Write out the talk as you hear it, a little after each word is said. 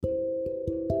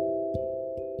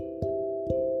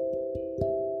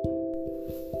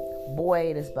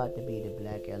Boy, it's about to be the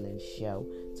Black Ellen Show.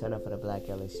 Turn up for the Black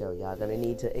Ellen Show. Y'all gonna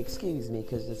need to excuse me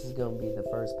because this is gonna be the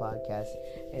first podcast,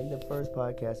 and the first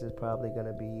podcast is probably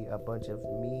gonna be a bunch of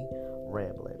me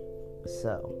rambling.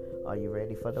 So, are you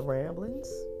ready for the ramblings?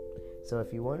 So,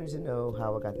 if you wanted to know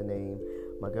how I got the name,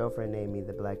 my girlfriend named me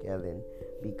the Black Ellen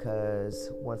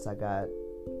because once I got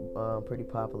pretty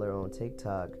popular on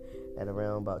TikTok at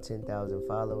around about 10,000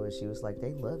 followers, she was like,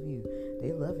 they love you,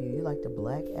 you're like the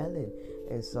Black Ellen.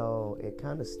 And so it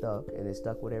kind of stuck, and it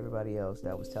stuck with everybody else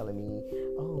that was telling me,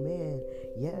 oh man,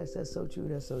 yes, that's so true.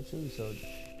 So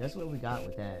that's what we got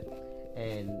with that.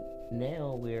 And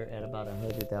now we're at about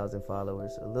 100,000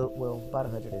 followers, about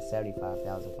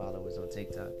 175,000 followers on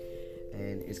TikTok.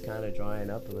 And it's kind of drying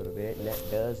up a little bit, and that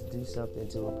does do something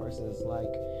to a person's, like,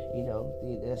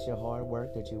 that's your hard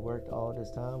work that you worked all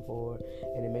this time for,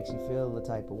 and it makes you feel the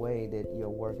type of way that your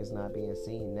work is not being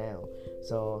seen now.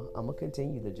 So I'm gonna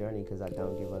continue the journey because I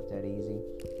don't give up that easy.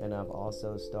 And I've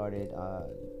also started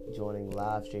joining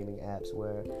live streaming apps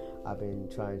where I've been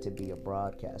trying to be a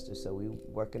broadcaster, so we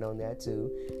working on that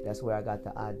too. That's where I got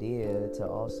the idea to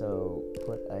also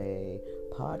put a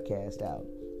podcast out.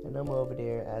 And I'm over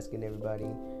there asking everybody,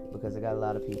 because I got a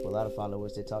lot of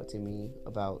followers that talk to me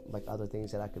about like other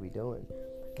things that I could be doing.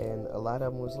 And a lot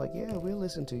of them was like, yeah, we'll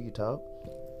listen to you talk.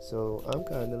 So I'm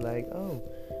kind of like, oh,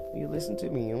 you listen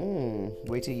to me?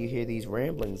 Wait till you hear these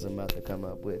ramblings I'm about to come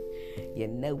up with. You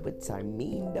know what I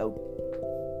mean, though.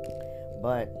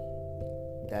 But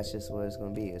that's just what it's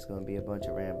going to be. It's going to be a bunch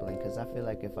of rambling, because I feel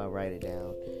like if I write it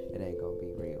down, it ain't going to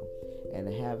be real. And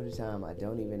half of the time, I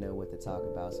don't even know what to talk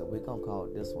about. So we're going to call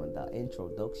this one the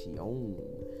introduction.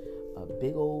 A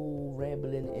big old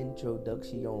rambling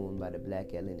introduction by the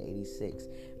Black Ellen 86.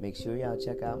 Make sure y'all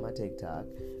check out my TikTok.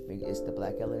 It's the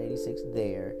Black Ellen 86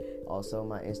 there. Also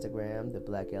my Instagram, the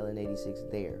Black Ellen 86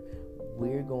 there.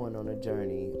 We're going on a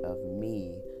journey of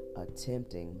me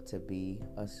attempting to be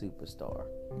a superstar.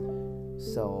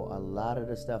 So a lot of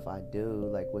the stuff I do,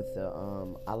 like with the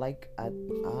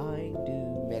I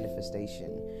do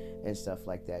manifestation and stuff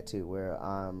like that too, where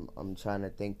I'm trying to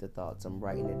think the thoughts, I'm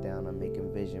writing it down, I'm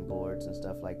making vision boards and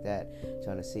stuff like that,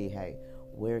 trying to see, hey,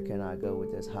 where can I go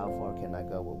with this? How far can I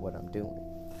go with what I'm doing?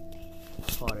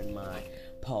 Pardon my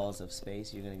pause of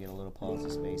space. You're gonna get a little pause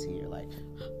of space here, like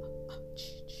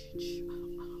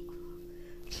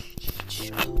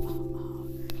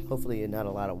hopefully not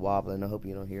a lot of wobbling. I hope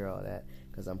you don't hear all that,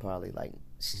 because I'm probably like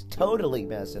totally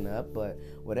messing up, but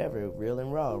whatever, real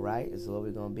and raw, right? Is what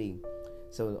we're gonna be.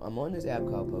 So I'm on this app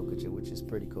called Pokachu, which is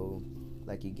pretty cool.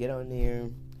 Like, you get on there,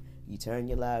 you turn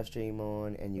your live stream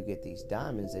on, and you get these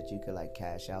diamonds that you could like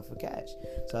cash out for cash.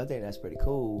 So I think that's pretty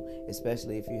cool,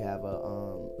 especially if you have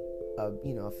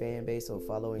a fan base or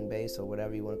following base or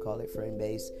whatever you want to call it, friend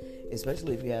base,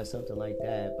 especially if you have something like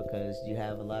that, because you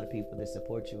have a lot of people that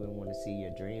support you and want to see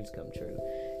your dreams come true,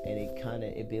 and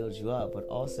it builds you up. But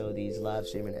also, these live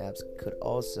streaming apps could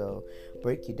also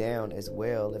break you down as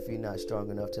well if you're not strong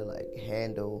enough to like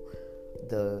handle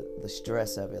the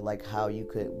stress of it. Like how you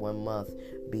could one month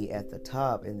be at the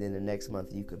top and then the next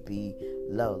month you could be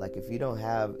low. Like if you don't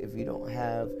have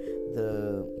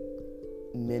the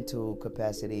mental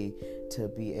capacity to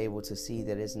be able to see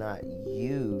that it's not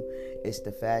you, it's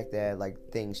the fact that like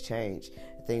things change,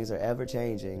 things are ever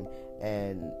changing,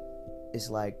 and it's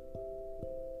like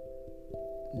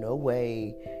no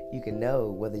way you can know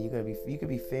whether you could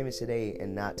be famous today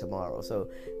and not tomorrow. So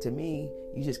to me,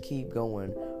 you just keep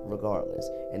going regardless,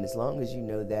 and as long as you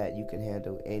know that you can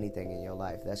handle anything in your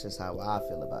life, that's just how I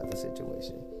feel about the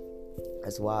situation.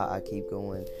 That's why I keep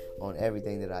going on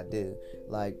everything that I do.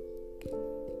 Like,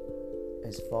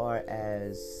 as far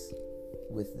as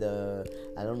with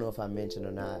I don't know if I mentioned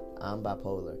or not, I'm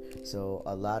bipolar. So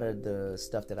a lot of the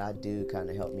stuff that I do kind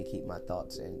of help me keep my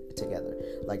thoughts together.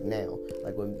 Like now,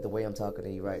 like the way I'm talking to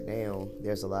you right now,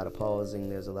 there's a lot of pausing,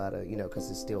 there's a lot of, because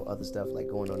there's still other stuff like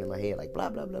going on in my head, like blah,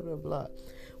 blah, blah, blah, blah.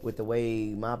 With the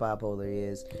way my bipolar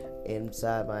is,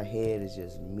 inside my head is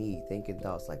just me thinking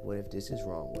thoughts like, what if this is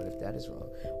wrong? What if that is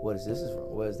wrong? What if this is wrong?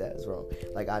 What if that is wrong?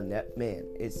 Like,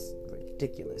 it's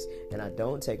ridiculous. And I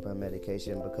don't take my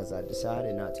medication because I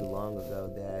decided not too long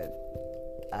ago that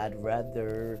I'd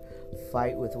rather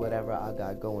fight with whatever I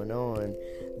got going on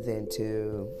than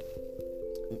to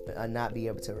not be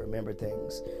able to remember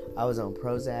things. I was on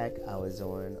Prozac, I was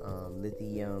on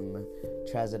lithium,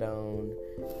 trazodone,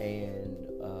 and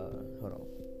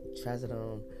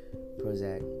trazodone,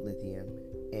 Prozac, lithium,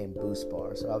 and Boost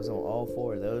Bar. So I was on all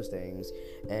four of those things,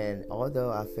 and although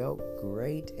I felt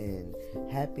great and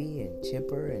happy and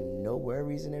chipper and no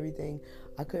worries and everything,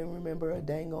 I couldn't remember a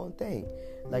dang on thing.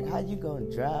 Like, how you gonna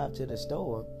drive to the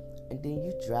store and then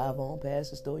you drive on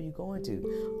past the store you going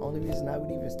to? Only reason I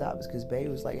would even stop is because Babe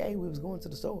was like, hey, we was going to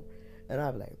the store. And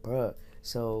I'd be like, bruh.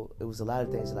 So it was a lot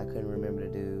of things that I couldn't remember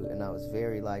to do, and I was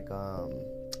very like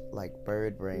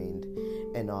bird brained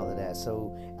and all of that.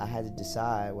 So I had to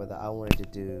decide whether I wanted to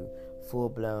do full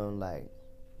blown like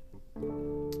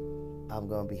I'm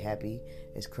gonna be happy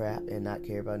as crap and not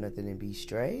care about nothing and be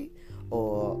straight,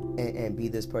 or and be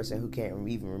this person who can't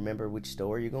even remember which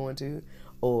store you're going to,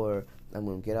 or I'm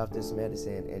gonna get off this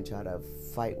medicine and try to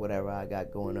fight whatever I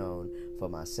got going on for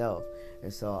myself.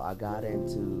 And so I got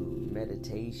into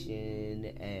meditation,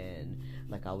 and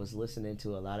like I was listening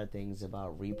to a lot of things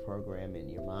about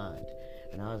reprogramming your mind,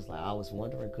 and I was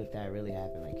wondering, could that really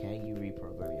happen? Like, can you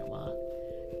reprogram your mind?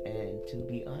 And to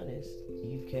be honest,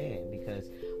 you can, because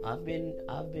I've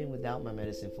been without my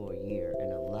medicine for a year,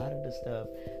 and a lot of the stuff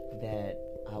that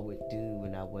I would do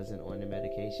when I wasn't on the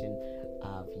medication,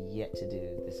 I've yet to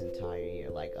do this entire year.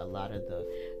 Like a lot of the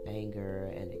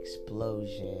anger and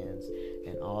explosions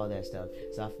and all that stuff.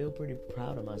 So I feel pretty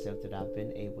proud of myself that I've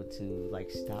been able to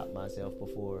like stop myself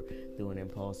before doing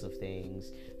impulsive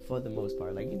things for the most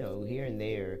part. Like, here and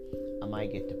there I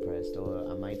might get depressed, or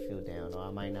I might feel down, or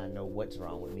I might not know what's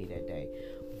wrong with me that day.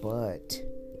 But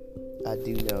I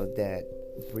do know that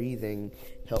breathing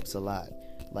helps a lot.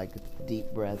 Like deep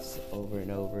breaths over and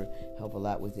over help a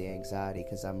lot with the anxiety,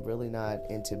 because I'm really not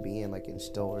into being like in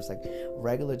stores. Like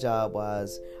regular job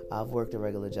wise, I've worked a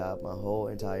regular job my whole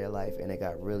entire life, and it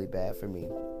got really bad for me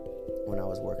when I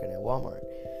was working at Walmart.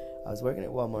 I was working at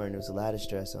Walmart, and there was a lot of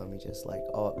stress on me, just like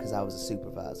because I was a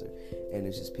supervisor, and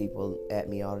there's just people at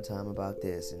me all the time about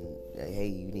this, and hey,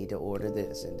 you need to order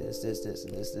this, and this,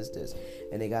 and this,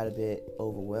 and it got a bit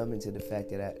overwhelming to the fact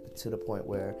that to the point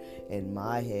where in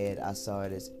my head I saw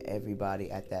it as everybody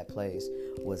at that place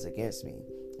was against me.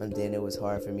 And then it was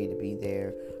hard for me to be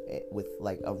there with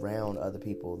like around other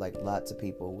people, like lots of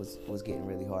people was getting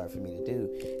really hard for me to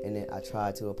do. And then I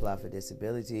tried to apply for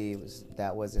disability.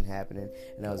 That wasn't happening,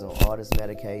 and I was on all this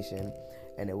medication,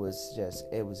 and it was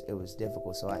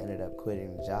difficult. So I ended up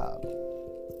quitting the job.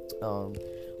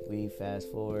 We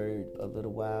fast forward a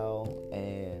little while,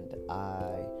 and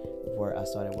I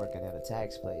started working at a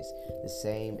tax place. The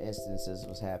same instances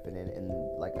was happening, and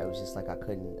like I was just like I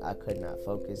could not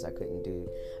focus. I couldn't do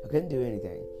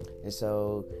anything. And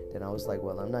so then I was like,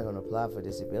 well, I'm not gonna apply for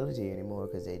disability anymore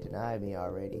because they denied me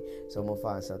already. So I'm gonna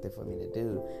find something for me to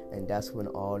do. And that's when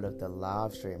all of the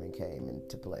live streaming came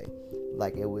into play.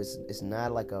 Like it's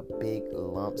not like a big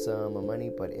lump sum of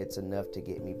money, but it's enough to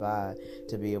get me by,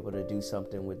 to be able to do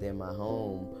something within my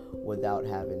home without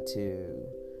having to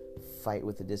fight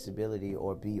with the disability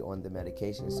or be on the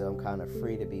medication. So I'm kind of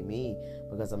free to be me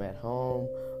because I'm at home.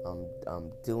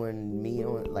 I'm doing me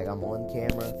I'm on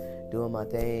camera doing my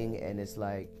thing, and it's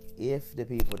like, if the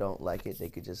people don't like it, they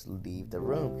could just leave the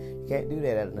room. You can't do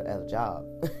that at a job.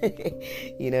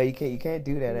 You can't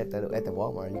do that at the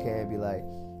Walmart. You can't be like,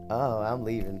 oh, I'm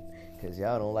leaving because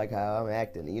y'all don't like how I'm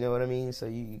acting. You know what I mean? So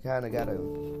you kind of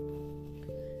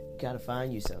gotta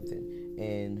find you something.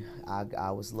 And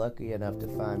I was lucky enough to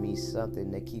find me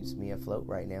something that keeps me afloat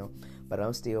right now. But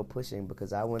I'm still pushing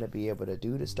because I want to be able to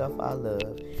do the stuff I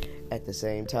love at the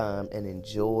same time and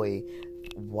enjoy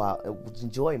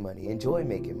money, enjoy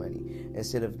making money,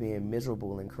 instead of being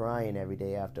miserable and crying every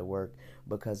day after work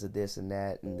because of this and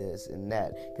that and this and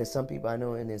that. Because some people I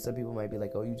know, and then some people might be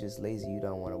like, oh, you just lazy, you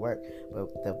don't want to work.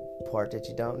 But the part that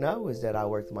you don't know is that I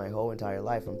worked my whole entire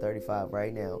life. I'm 35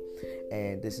 right now,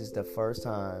 and this is the first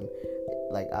time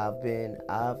like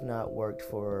I've not worked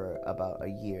for about a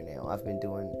year now. I've been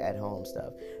doing at home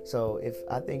stuff. So if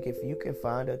you can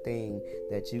find a thing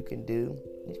that you can do,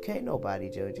 can't nobody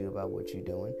judge you about what you're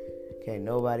doing. Can't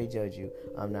nobody judge you.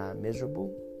 I'm not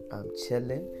miserable. I'm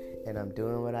chilling, and I'm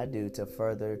doing what I do to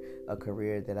further a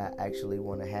career that I actually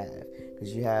want to have.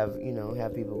 Because you have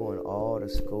people going all to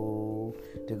school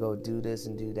to go do this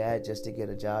and do that just to get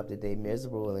a job that they're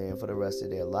miserable in for the rest of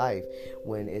their life,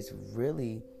 when it's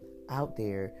really out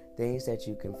there things that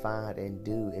you can find and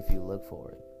do if you look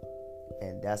for it.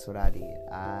 And that's what I did.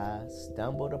 I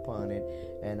stumbled upon it,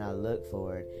 and I looked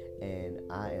for it, and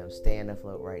I am staying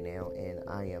afloat right now, and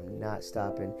I am not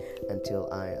stopping until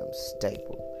I am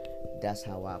stable. That's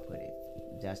how I put it.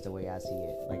 That's the way I see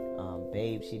it. Like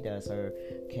Babe, she does her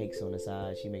cakes on the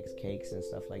side. She makes cakes and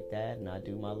stuff like that, and I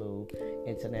do my little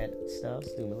internet stuff,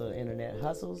 do my little internet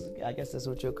hustles. I guess that's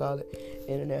what you'll call it,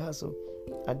 internet hustle.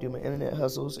 I do my internet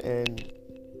hustles, and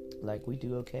like we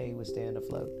do okay with staying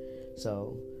afloat.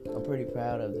 So I'm pretty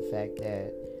proud of the fact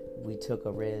that we took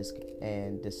a risk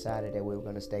and decided that we were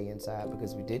going to stay inside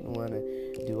because we didn't want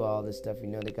to do all this stuff.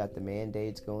 They got the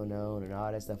mandates going on and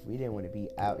all that stuff. We didn't want to be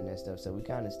out in that stuff, so we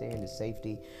kind of stay in the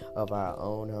safety of our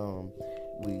own home.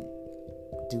 We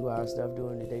do our stuff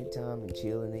during the daytime and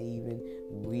chill in the evening.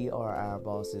 We are our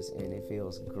bosses, and it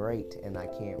feels great, and I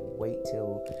can't wait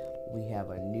till we have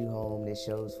a new home that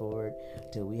shows for it,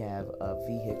 till we have a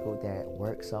vehicle that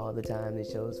works all the time that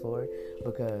shows for it,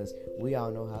 because we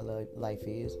all know how life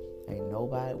is.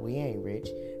 We ain't rich.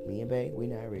 Me and Bae, we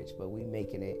not rich, but we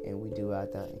making it, and we do our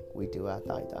thing. We do our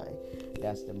thing.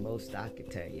 That's the most I can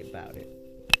tell you about it.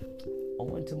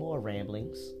 On to more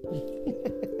ramblings.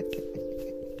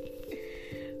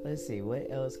 Let's see, what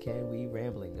else can we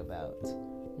rambling about?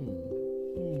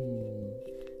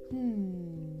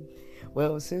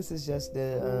 Well, since it's just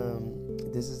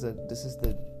this is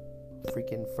the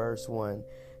freaking first one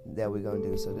that we're gonna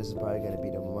do, so this is probably gonna be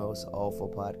the most awful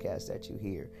podcast that you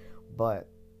hear. But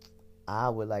I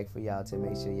would like for y'all to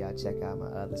make sure y'all check out my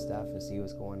other stuff and see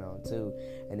what's going on too.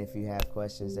 And if you have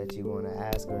questions that you want to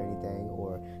ask or anything,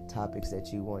 or topics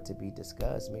that you want to be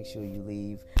discussed, make sure you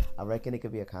leave. I reckon it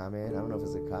could be a comment. I don't know if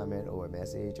it's a comment or a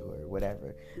message or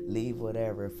whatever. Leave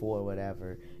whatever for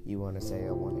whatever you want to say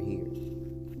or want to hear.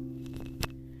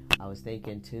 I was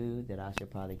thinking too that I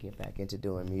should probably get back into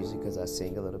doing music because I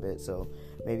sing a little bit, so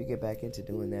maybe get back into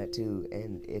doing that too.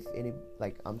 And if any,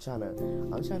 I'm trying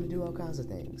to do all kinds of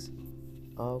things.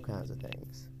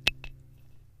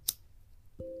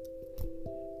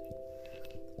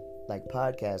 Like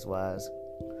podcast wise,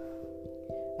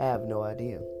 I have no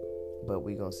idea, but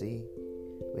we gonna see.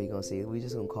 We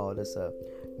just gonna call this a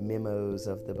Memos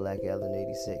of the Black Ellen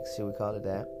 86. Should we call it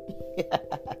that?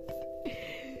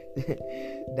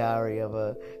 Diary of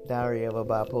a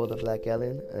bipolar Black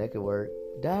Ellen. That could work.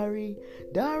 Diary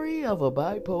of a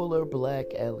bipolar Black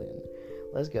Ellen.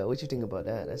 Let's go. What you think about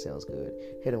that? That sounds good.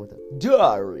 Hit him with a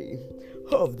Diary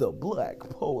of the Black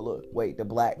Polar. Wait, the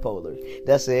Black Polar.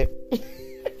 That's it.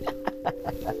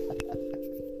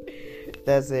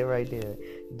 That's it right there.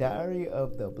 Diary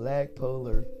of the Black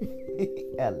Polar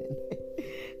Ellen.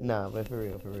 Nah, but for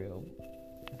real.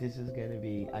 This is gonna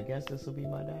be, I guess this will be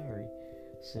my diary.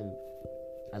 So,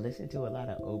 I listened to a lot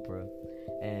of Oprah,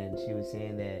 and she was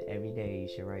saying that every day you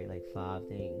should write 5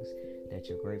 things that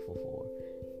you're grateful for.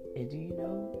 And do you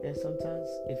know that sometimes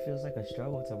it feels like a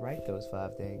struggle to write those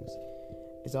 5 things?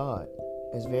 It's odd.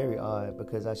 It's very odd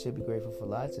because I should be grateful for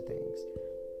lots of things.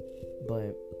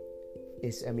 But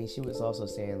she was also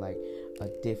saying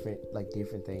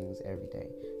different things every day.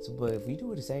 So, but if we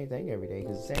do the same thing every day,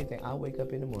 because the same thing, I wake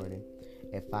up in the morning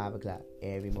at 5 o'clock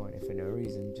every morning for no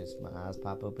reason, just my eyes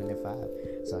pop open at 5.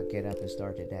 So I get up and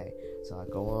start the day. So I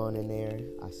go on in there,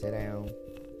 I sit down,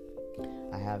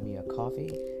 I have me a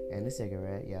coffee and a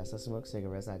cigarette. Yes, I smoke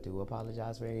cigarettes. I do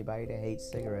apologize for anybody that hates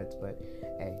cigarettes, but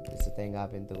hey, it's a thing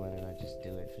I've been doing and I just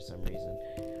do it for some reason.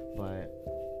 But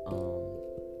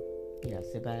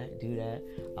sit back, do that.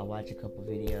 I watch a couple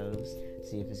videos,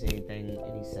 see if there's any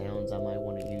sounds I might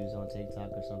want to use on TikTok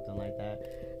or something like that,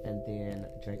 and then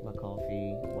drink my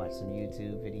coffee, watch some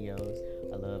YouTube videos.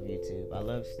 I love YouTube. I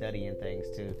love studying things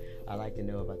too. I like to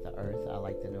know about the earth. I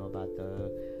like to know about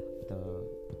the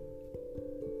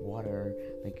water,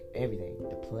 everything,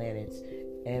 the planets,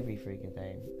 every freaking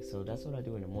thing. So that's what I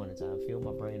do in the morning time. Fill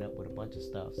my brain up with a bunch of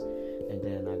stuff, and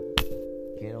then I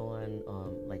get on,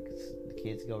 the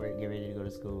kids get ready to go to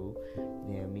school.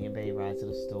 Then me and Babe ride to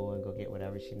the store and go get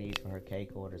whatever she needs for her cake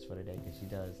orders for the day, because she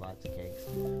does lots of cakes.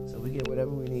 So we get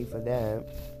whatever we need for that,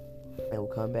 and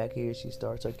we'll come back here. She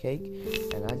starts her cake,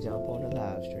 and I jump on the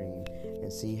live stream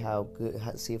and see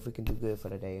if we can do good for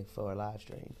the day for a live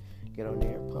stream. Get on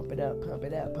there, pump it up,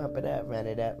 run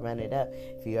it up.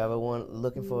 If you ever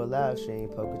looking for a live stream,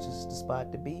 Poker just the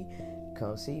spot to be.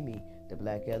 Come see me, the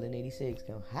Black Ellen 86.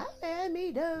 Come holler at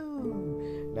me, though.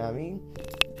 Know what I mean?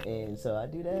 And so I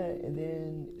do that, and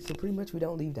then so pretty much we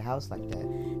don't leave the house like that.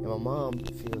 And my mom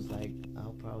feels like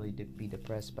I'll probably be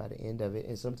depressed by the end of it,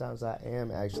 and sometimes I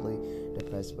am actually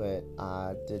depressed, but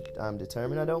I'm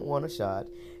determined I don't want a shot.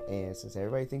 And since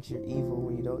everybody thinks you're evil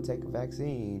when you don't take a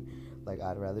vaccine,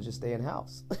 I'd rather just stay in the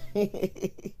house.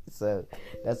 So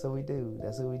that's what we do.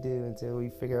 Until we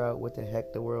figure out what the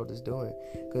heck the world is doing.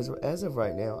 Because as of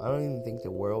right now, I don't even think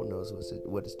the world knows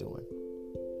what it's doing.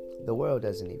 The world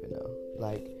doesn't even know.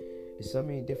 There's so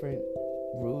many different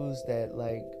rules that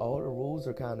all the rules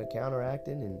are kind of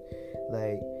counteracting, and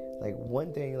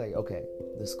one thing, okay,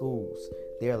 the schools,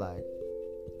 they're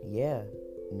yeah,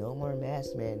 no more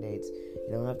mask mandates.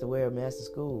 You don't have to wear a mask to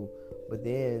school, but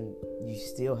then you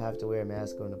still have to wear a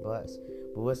mask on the bus.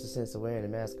 But what's the sense of wearing a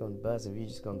mask on the bus if you're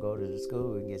just gonna go to the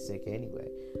school and get sick anyway?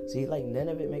 See, like, none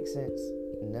of it makes sense.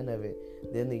 None of it.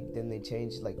 Then they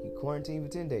change, like, you quarantine for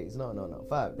 10 days. No,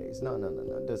 5 days. No.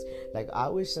 Just, like, I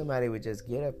wish somebody would just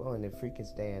get up on the freaking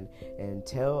stand and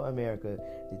tell America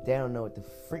that they don't know what the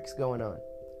freak's going on.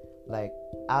 Like,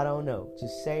 I don't know.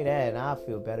 Just say that and I'll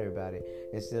feel better about it.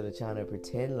 Instead of trying to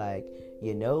pretend like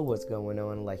you know what's going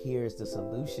on. Like, here's the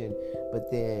solution. But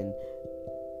then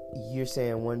you're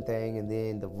saying one thing and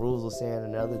then the rules are saying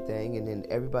another thing. And then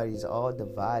everybody's all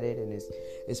divided. And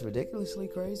it's ridiculously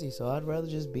crazy. So I'd rather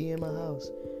just be in my house.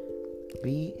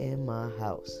 Be in my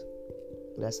house.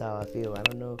 That's how I feel. I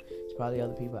don't know. There's probably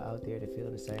other people out there that feel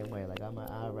the same way. Like, I'd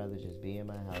rather just be in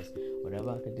my house.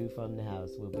 Whatever I can do from the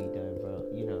house will be done, bro.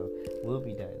 Will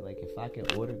be done. Like, if I can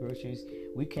order groceries,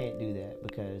 we can't do that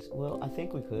because, well, I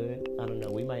think we could. I don't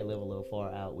know. We might live a little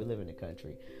far out. We live in the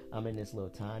country. I'm in this little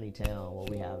tiny town where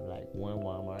we have, like, one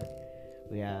Walmart.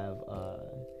 We have,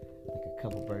 like, a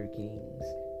couple Burger Kings,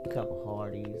 a couple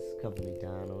Hardee's, a couple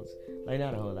McDonald's. Like,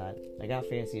 not a whole lot. Like, our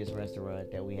fanciest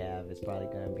restaurant that we have is probably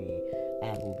gonna be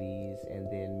Applebee's,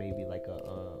 and then maybe like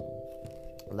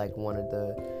like one of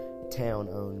the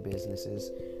town-owned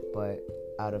businesses. But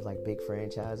out of like big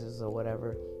franchises or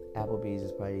whatever, Applebee's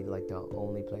is probably like the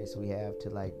only place we have to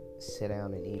like sit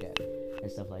down and eat at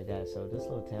and stuff like that. So this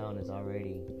little town is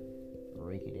already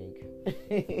rinky-dink.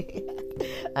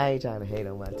 I ain't trying to hate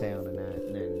on my town or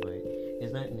nothing, but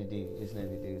it's nothing to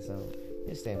do. So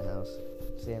just stay in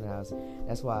the house.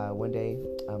 That's why one day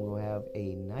I'm gonna have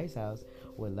a nice house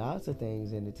with lots of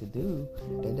things in it to do,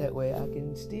 and that way I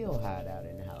can still hide out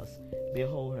in the house, be a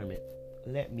whole hermit.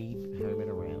 Let me hermit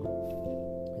around.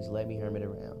 Just let me hermit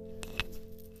around.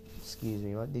 Excuse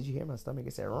me. Did you hear my stomach?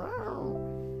 It said round.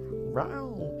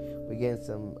 We're getting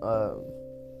some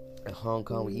Hong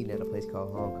Kong. We're eating at a place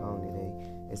called Hong Kong today.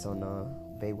 It's on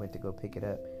Bay went to go pick it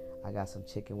up. I got some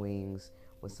chicken wings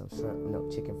with some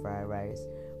shrimp, chicken fried rice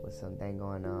with some dang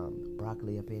on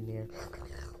broccoli up in there.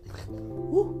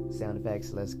 Woo! Sound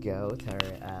effects, let's go. Turn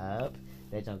it up.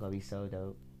 That junk gonna be so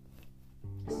dope.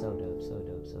 So dope.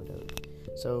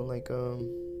 So like I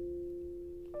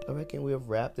reckon we'll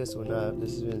wrap this one up.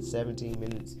 This has been 17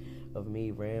 minutes of me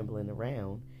rambling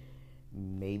around.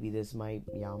 Maybe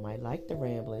y'all might like the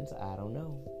ramblings. I don't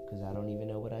know, because I don't even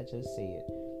know what I just said.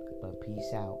 But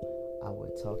peace out. I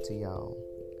will talk to y'all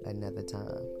another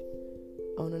time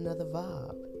on another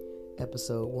vibe.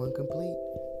 Episode 1 complete.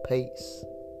 Peace.